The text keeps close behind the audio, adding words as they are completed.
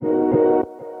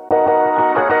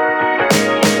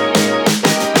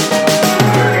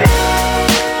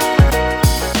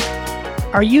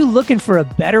Are you looking for a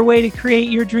better way to create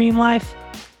your dream life?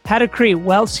 How to create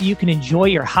wealth so you can enjoy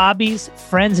your hobbies,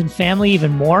 friends, and family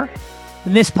even more?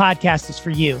 Then this podcast is for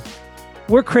you.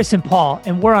 We're Chris and Paul,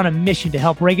 and we're on a mission to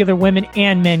help regular women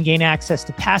and men gain access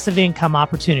to passive income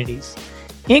opportunities.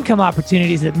 Income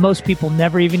opportunities that most people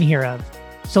never even hear of.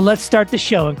 So let's start the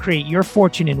show and create your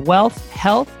fortune in wealth,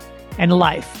 health, and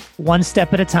life, one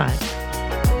step at a time.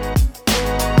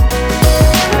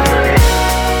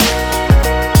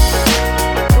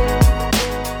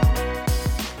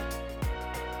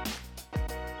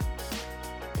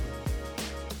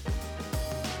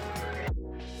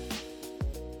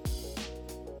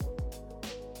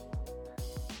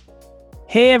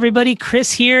 Hey everybody, Chris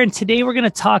here, and today we're going to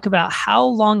talk about how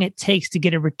long it takes to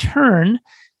get a return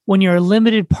when you're a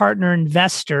limited partner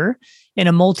investor in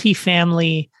a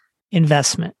multifamily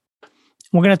investment.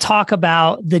 We're going to talk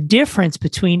about the difference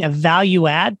between a value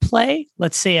add play,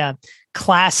 let's say a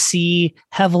Class C,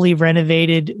 heavily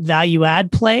renovated value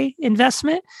add play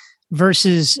investment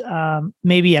versus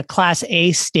maybe a Class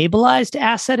A stabilized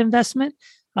asset investment.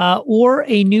 Or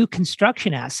a new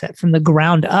construction asset from the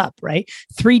ground up, right?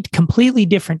 Three completely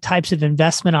different types of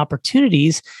investment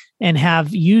opportunities and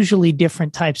have usually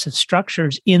different types of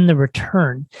structures in the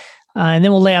return. And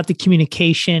then we'll lay out the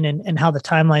communication and how the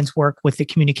timelines work with the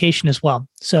communication as well.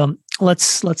 So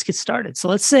let's get started. So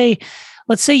let's say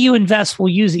you invest, we'll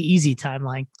use the easy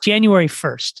timeline, January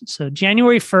 1st. So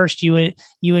January 1st,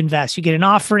 you invest, you get an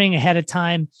offering ahead of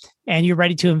time and you're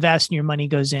ready to invest and your money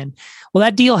goes in. Well,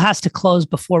 that deal has to close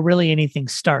before really anything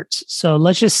starts. So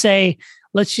let's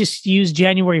just use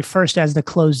January 1st as the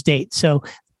close date. So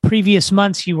previous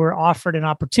months, you were offered an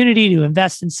opportunity to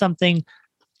invest in something.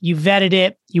 You vetted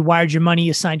it, you wired your money,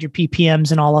 you signed your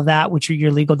PPMs and all of that, which are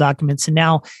your legal documents, and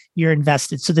now you're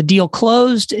invested. So the deal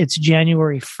closed, it's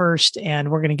January 1st, and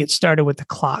we're going to get started with the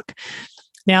clock.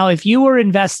 Now, if you were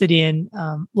invested in,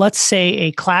 let's say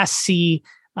a Class C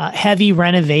heavy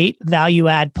renovate value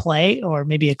add play, or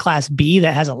maybe a Class B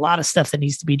that has a lot of stuff that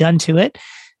needs to be done to it,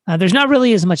 there's not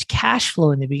really as much cash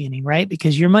flow in the beginning, right?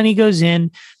 Because your money goes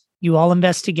in, you all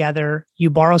invest together,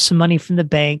 you borrow some money from the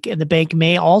bank, and the bank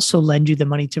may also lend you the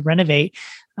money to renovate.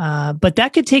 But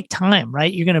that could take time,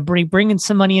 right? You're going to bring in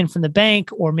some money in from the bank,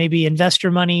 or maybe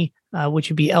investor money, which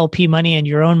would be LP money, and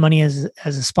your own money as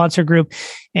a sponsor group.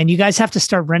 And you guys have to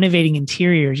start renovating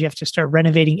interiors. You have to start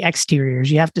renovating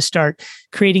exteriors. You have to start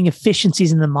creating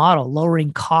efficiencies in the model,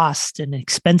 lowering costs and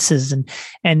expenses,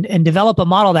 and develop a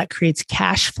model that creates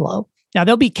cash flow. Now,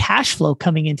 there'll be cash flow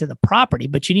coming into the property,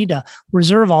 but you need to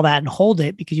reserve all that and hold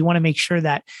it because you want to make sure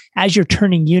that as you're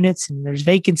turning units and there's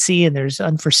vacancy and there's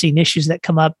unforeseen issues that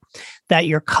come up, that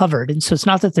you're covered. And so it's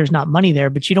not that there's not money there,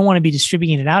 but you don't want to be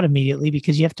distributing it out immediately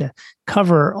because you have to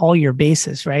cover all your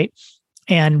bases, right?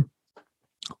 And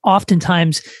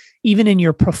oftentimes, even in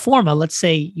your pro forma, let's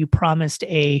say you promised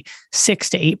a 6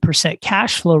 to 8%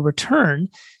 cash flow return.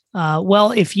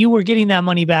 Well, if you were getting that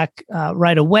money back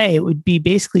right away, it would be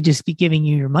basically just be giving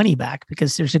you your money back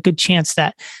because there's a good chance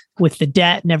that with the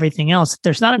debt and everything else,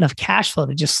 there's not enough cash flow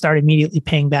to just start immediately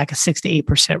paying back a 6 to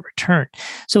 8% return.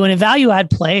 So in a value add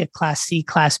play, a Class C,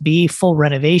 Class B, full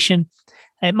renovation,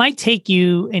 it might take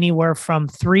you anywhere from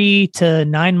 3 to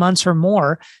 9 months or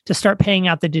more to start paying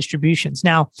out the distributions.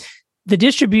 Now, the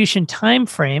distribution time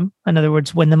frame, in other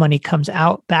words, when the money comes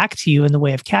out back to you in the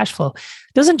way of cash flow,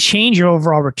 doesn't change your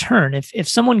overall return. If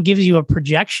someone gives you a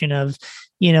projection of,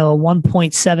 a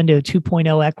 1.7 to a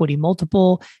 2.0 equity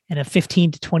multiple and a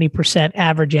 15 to 20%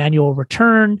 average annual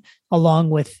return, along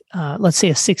with, let's say,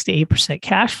 a 6 to 8%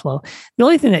 cash flow, the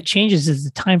only thing that changes is the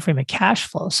time frame of cash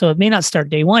flow. So it may not start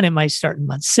day one; it might start in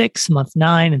month 6, month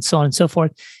 9, and so on and so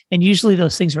forth. And usually,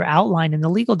 those things are outlined in the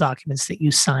legal documents that you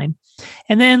sign.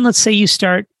 And then, let's say you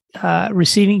start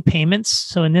receiving payments.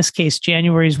 So in this case,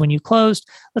 January is when you closed.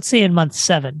 Let's say in month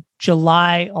 7,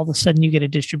 July, all of a sudden you get a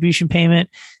distribution payment.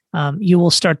 You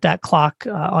will start that clock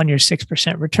on your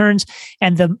 6% returns.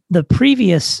 And the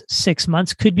previous 6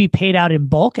 months could be paid out in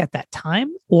bulk at that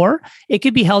time, or it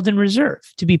could be held in reserve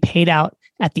to be paid out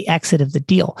at the exit of the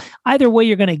deal. Either way,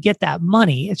 you're going to get that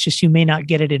money. It's just you may not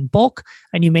get it in bulk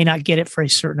and you may not get it for a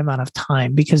certain amount of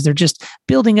time because they're just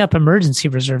building up emergency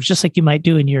reserves, just like you might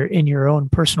do in your own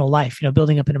personal life,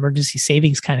 building up an emergency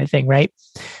savings kind of thing, right?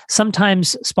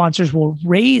 Sometimes sponsors will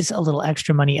raise a little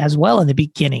extra money as well in the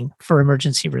beginning for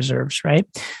emergency reserves, right?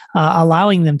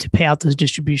 Allowing them to pay out those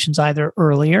distributions either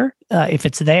earlier, if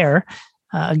it's there,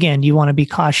 Again, you want to be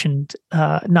cautioned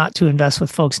not to invest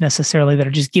with folks necessarily that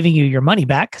are just giving you your money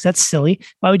back, because that's silly.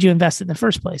 Why would you invest in the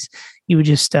first place? You would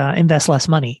just invest less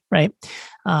money, right?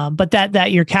 But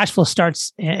that your cash flow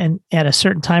starts and at a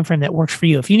certain time frame that works for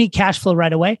you. If you need cash flow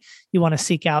right away, you want to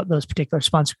seek out those particular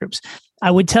sponsor groups.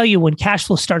 I would tell you, when cash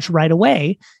flow starts right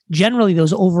away, generally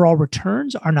those overall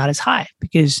returns are not as high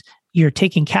because you're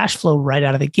taking cash flow right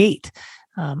out of the gate.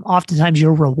 Oftentimes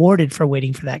you're rewarded for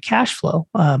waiting for that cash flow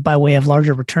by way of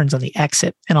larger returns on the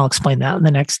exit, and I'll explain that in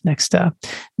the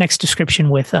next description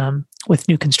with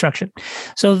new construction.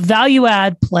 So value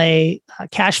add play,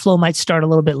 cash flow might start a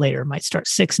little bit later. It might start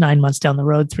 6-9 months down the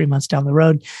road, 3 months down the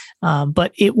road,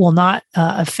 but it will not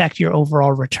affect your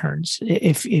overall returns.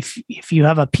 If you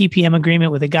have a PPM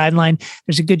agreement with a guideline,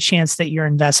 there's a good chance that your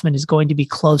investment is going to be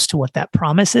close to what that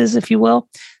promise is, if you will.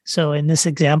 So in this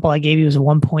example I gave you is a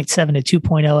 1.7 to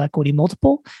 2.0 equity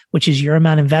multiple, which is your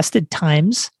amount invested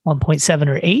times 1.7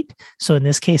 or 8. So in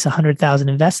this case, 100,000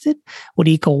 invested would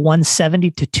equal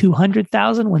 170 to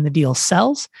 200,000 when the deal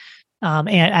sells. And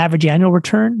average annual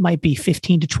return might be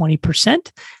 15 to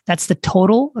 20%. That's the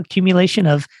total accumulation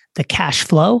of the cash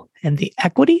flow and the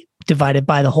equity divided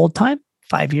by the hold time,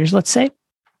 5 years, let's say.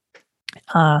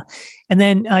 And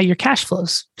then your cash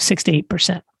flows 6 to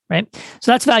 8%, right?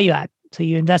 So that's value add. So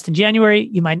you invest in January,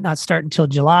 you might not start until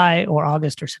July or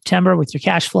August or September with your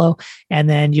cash flow. And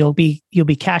then you'll be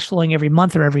cash flowing every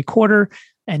month or every quarter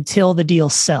until the deal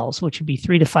sells, which would be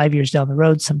 3 to 5 years down the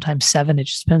road, sometimes 7. It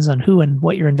just depends on who and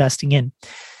what you're investing in.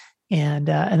 And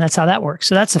that's how that works.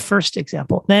 So that's the first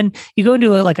example. Then you go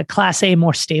into a class A,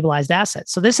 more stabilized asset.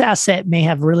 So this asset may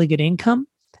have really good income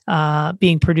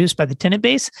being produced by the tenant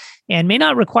base and may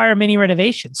not require many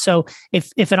renovations. So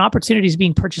if an opportunity is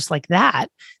being purchased like that,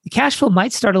 the cash flow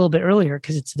might start a little bit earlier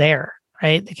because it's there,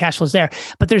 right? The cash flow is there,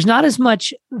 but there's not as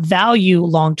much value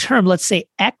long-term, let's say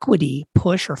equity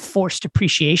push or forced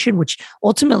appreciation, which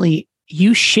ultimately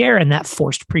you share in that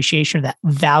forced appreciation, that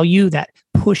value, that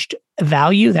pushed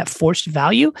value, that forced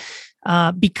value,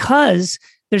 because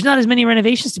there's not as many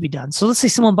renovations to be done. So let's say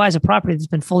someone buys a property that's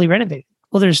been fully renovated.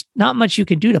 Well, there's not much you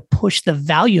can do to push the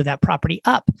value of that property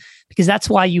up, because that's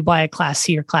why you buy a Class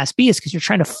C or Class B, is because you're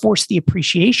trying to force the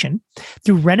appreciation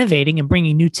through renovating and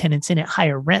bringing new tenants in at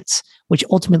higher rents, which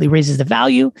ultimately raises the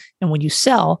value. And when you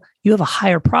sell, you have a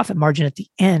higher profit margin at the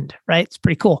end, right? It's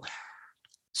pretty cool.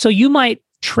 So you might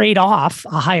trade off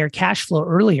a higher cash flow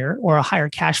earlier or a higher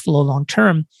cash flow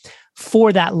long-term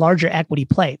for that larger equity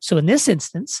play. So in this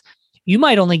instance, you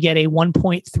might only get a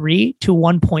 1.3 to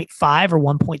 1.5 or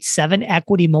 1.7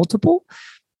 equity multiple.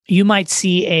 You might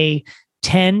see a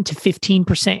 10 to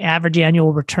 15% average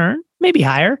annual return, maybe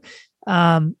higher,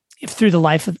 through the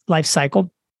life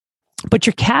cycle. But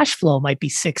your cash flow might be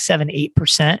 6, 7,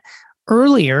 8%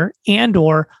 earlier and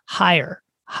or higher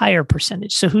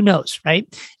percentage. So who knows, right?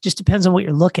 It just depends on what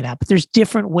you're looking at. But there's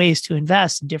different ways to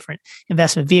invest and different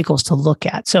investment vehicles to look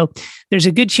at. So there's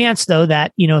a good chance, though,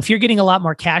 that if you're getting a lot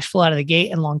more cash flow out of the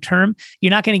gate and long term,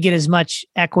 you're not going to get as much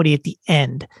equity at the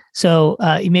end. So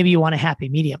maybe you want a happy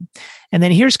medium. And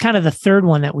then here's kind of the third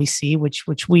one that we see, which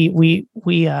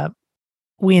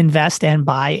we invest and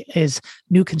buy, is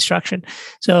new construction.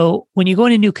 So when you go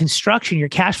into new construction, your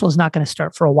cash flow is not going to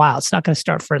start for a while. It's not going to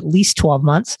start for at least 12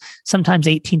 months, sometimes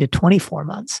 18 to 24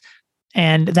 months.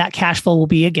 And that cash flow will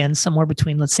be, again, somewhere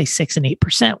between, let's say, 6 and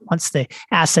 8% once the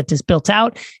asset is built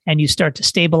out and you start to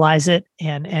stabilize it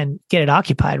and get it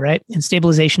occupied, right? And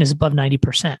stabilization is above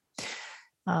 90%.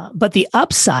 But the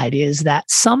upside is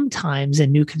that sometimes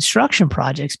in new construction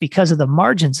projects, because of the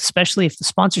margins, especially if the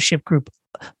sponsorship group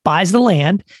buys the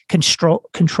land,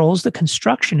 controls the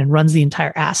construction, and runs the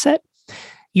entire asset,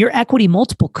 your equity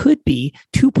multiple could be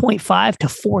 2.5 to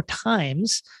 4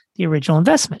 times the original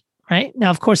investment, right?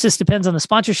 Now, of course, this depends on the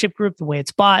sponsorship group, the way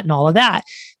it's bought, and all of that.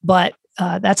 But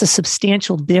that's a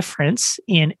substantial difference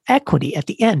in equity at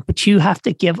the end. But you have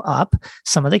to give up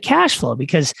some of the cash flow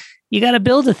because you got to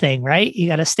build a thing, right? You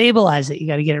got to stabilize it. You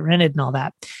got to get it rented and all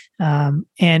that.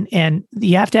 And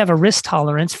you have to have a risk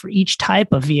tolerance for each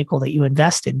type of vehicle that you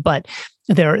invest in. But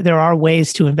there are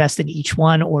ways to invest in each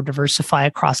one or diversify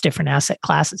across different asset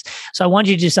classes. So I want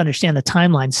you to just understand the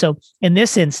timeline. So in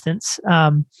this instance,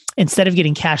 instead of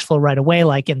getting cash flow right away,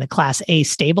 like in the Class A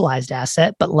stabilized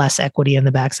asset, but less equity in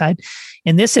the backside,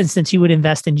 in this instance, you would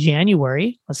invest in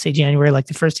January, let's say January, like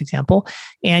the first example,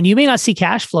 and you may not see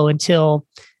cash flow until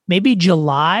maybe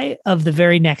July of the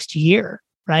very next year,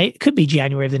 right? It could be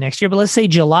January of the next year, but let's say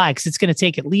July, because it's going to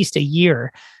take at least a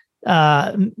year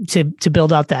to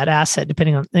build out that asset,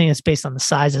 depending on, I think it's based on the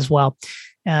size as well.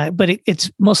 But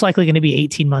it's most likely going to be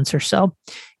 18 months or so.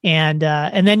 And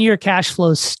then your cash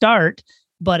flows start,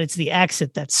 but it's the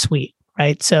exit that's sweet,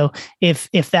 right? So if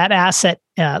that asset,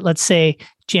 let's say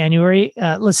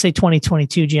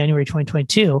 2022, January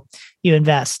 2022, you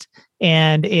invest,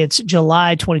 and it's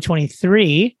July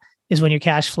 2023 is when your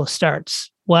cash flow starts.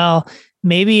 Well,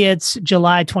 maybe it's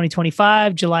July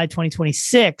 2025, July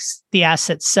 2026, the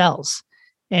asset sells.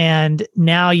 And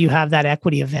now you have that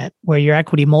equity event where your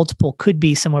equity multiple could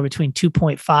be somewhere between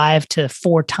 2.5 to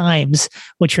 4 times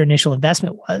what your initial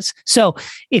investment was. So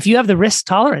if you have the risk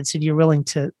tolerance and you're willing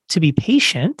to be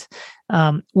patient,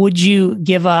 would you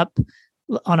give up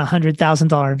on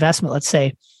 $100,000 investment, let's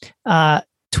say, $20,000,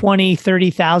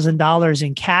 $30,000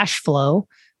 in cash flow,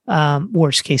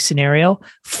 worst case scenario,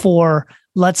 for,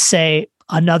 let's say,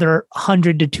 another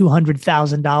 $100,000 to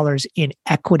 $200,000 in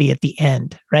equity at the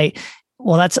end, right?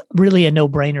 Well, that's really a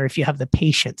no-brainer if you have the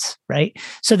patience, right?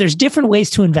 So there's different ways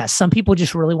to invest. Some people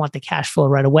just really want the cash flow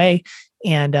right away,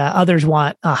 and others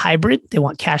want a hybrid. They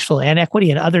want cash flow and equity,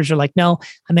 and others are like, no,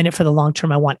 I'm in it for the long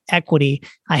term. I want equity.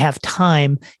 I have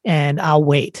time, and I'll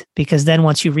wait, because then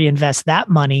once you reinvest that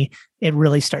money, it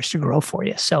really starts to grow for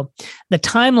you. So the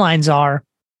timelines are,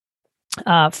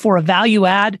 for a value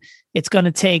add, it's going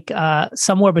to take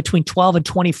somewhere between 12 and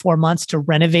 24 months to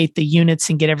renovate the units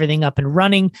and get everything up and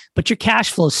running. But your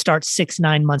cash flows start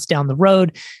 6-9 months down the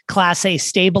road. Class A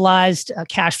stabilized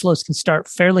cash flows can start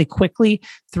fairly quickly,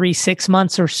 3-6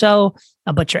 months or so.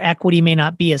 But your equity may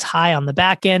not be as high on the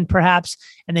back end, perhaps.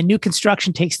 And then new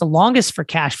construction takes the longest for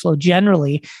cash flow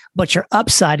generally, but your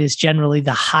upside is generally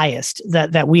the highest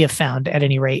that we have found at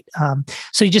any rate.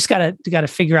 So you just gotta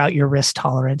figure out your risk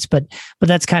tolerance, but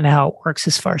that's kind of how it works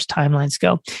as far as timelines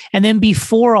go. And then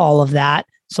before all of that,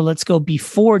 so let's go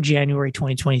before January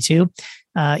 2022,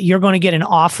 you're going to get an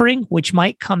offering, which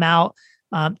might come out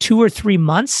 2 or 3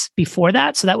 months before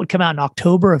that. So that would come out in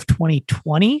October of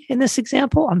 2020 in this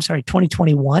example. I'm sorry,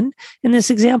 2021 in this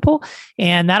example.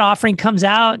 And that offering comes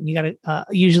out, and you got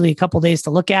usually a couple of days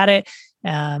to look at it.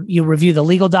 You review the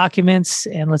legal documents.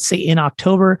 And let's say in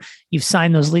October, you've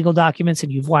signed those legal documents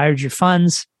and you've wired your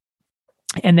funds.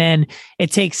 And then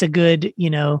it takes a good,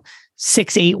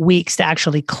 6-8 weeks to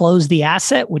actually close the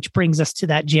asset, which brings us to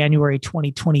that January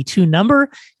 2022 number.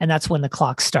 And that's when the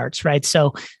clock starts, right?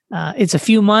 So it's a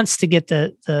few months to get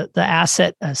the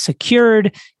asset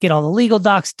secured, get all the legal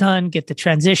docs done, get the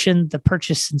transition, the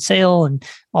purchase and sale, and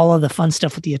all of the fun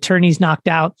stuff with the attorneys knocked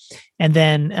out. And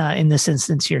then in this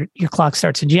instance, your clock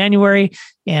starts in January,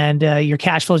 and your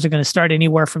cash flows are going to start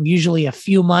anywhere from usually a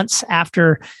few months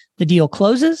after the deal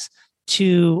closes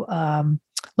to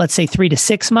let's say 3 to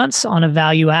 6 months on a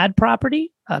value add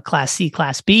property, Class C,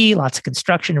 Class B, lots of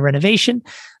construction and renovation,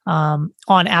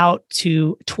 on out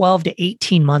to 12 to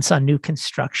 18 months on new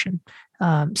construction.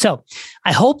 So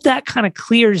I hope that kind of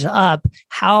clears up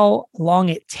how long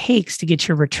it takes to get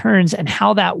your returns and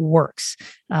how that works.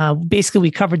 Basically,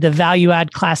 we covered the value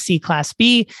add Class C, Class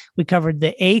B. We covered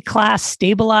the A class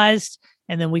stabilized,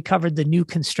 and then we covered the new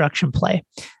construction play.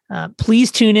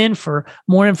 Please tune in for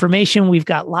more information. We've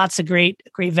got lots of great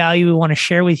value we want to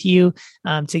share with you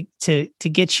to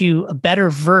get you better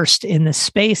versed in this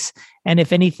space. And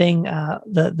if anything,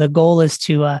 the goal is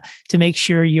to make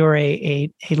sure you're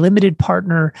a limited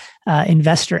partner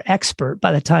investor expert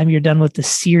by the time you're done with the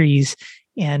series,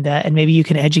 and maybe you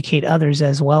can educate others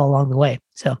as well along the way.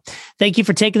 So thank you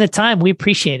for taking the time. We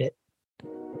appreciate it.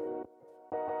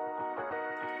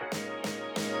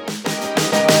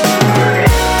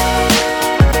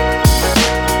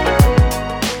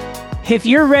 If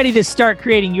you're ready to start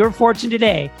creating your fortune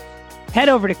today, head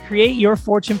over to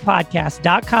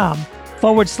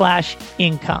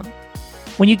createyourfortunepodcast.com/income.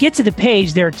 When you get to the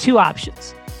page, there are 2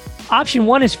 options. Option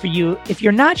 1 is for you if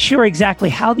you're not sure exactly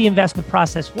how the investment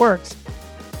process works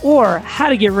or how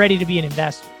to get ready to be an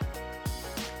investor.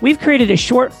 We've created a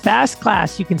short, fast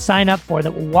class you can sign up for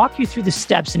that will walk you through the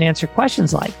steps and answer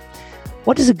questions like,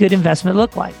 what does a good investment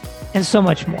look like? And so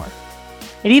much more.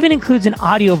 It even includes an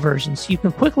audio version so you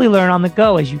can quickly learn on the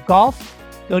go as you golf,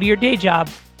 go to your day job,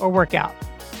 or work out.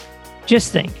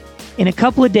 Just think, in a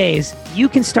couple of days, you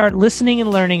can start listening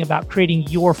and learning about creating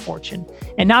your fortune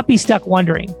and not be stuck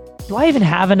wondering, do I even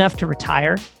have enough to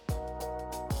retire?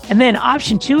 And then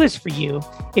option 2 is for you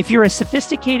if you're a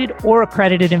sophisticated or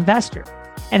accredited investor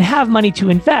and have money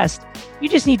to invest. You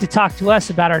just need to talk to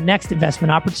us about our next investment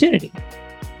opportunity.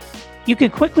 You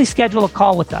can quickly schedule a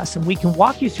call with us, and we can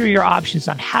walk you through your options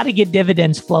on how to get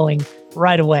dividends flowing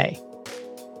right away.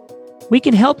 We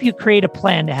can help you create a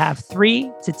plan to have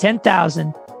 $3,000 to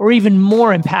 $10,000 or even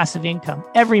more in passive income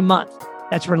every month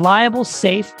that's reliable,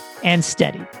 safe, and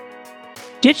steady.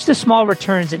 Ditch the small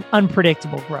returns and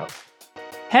unpredictable growth.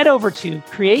 Head over to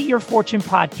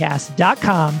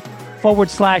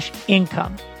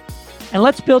createyourfortunepodcast.com/income. and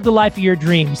let's build the life of your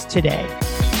dreams today.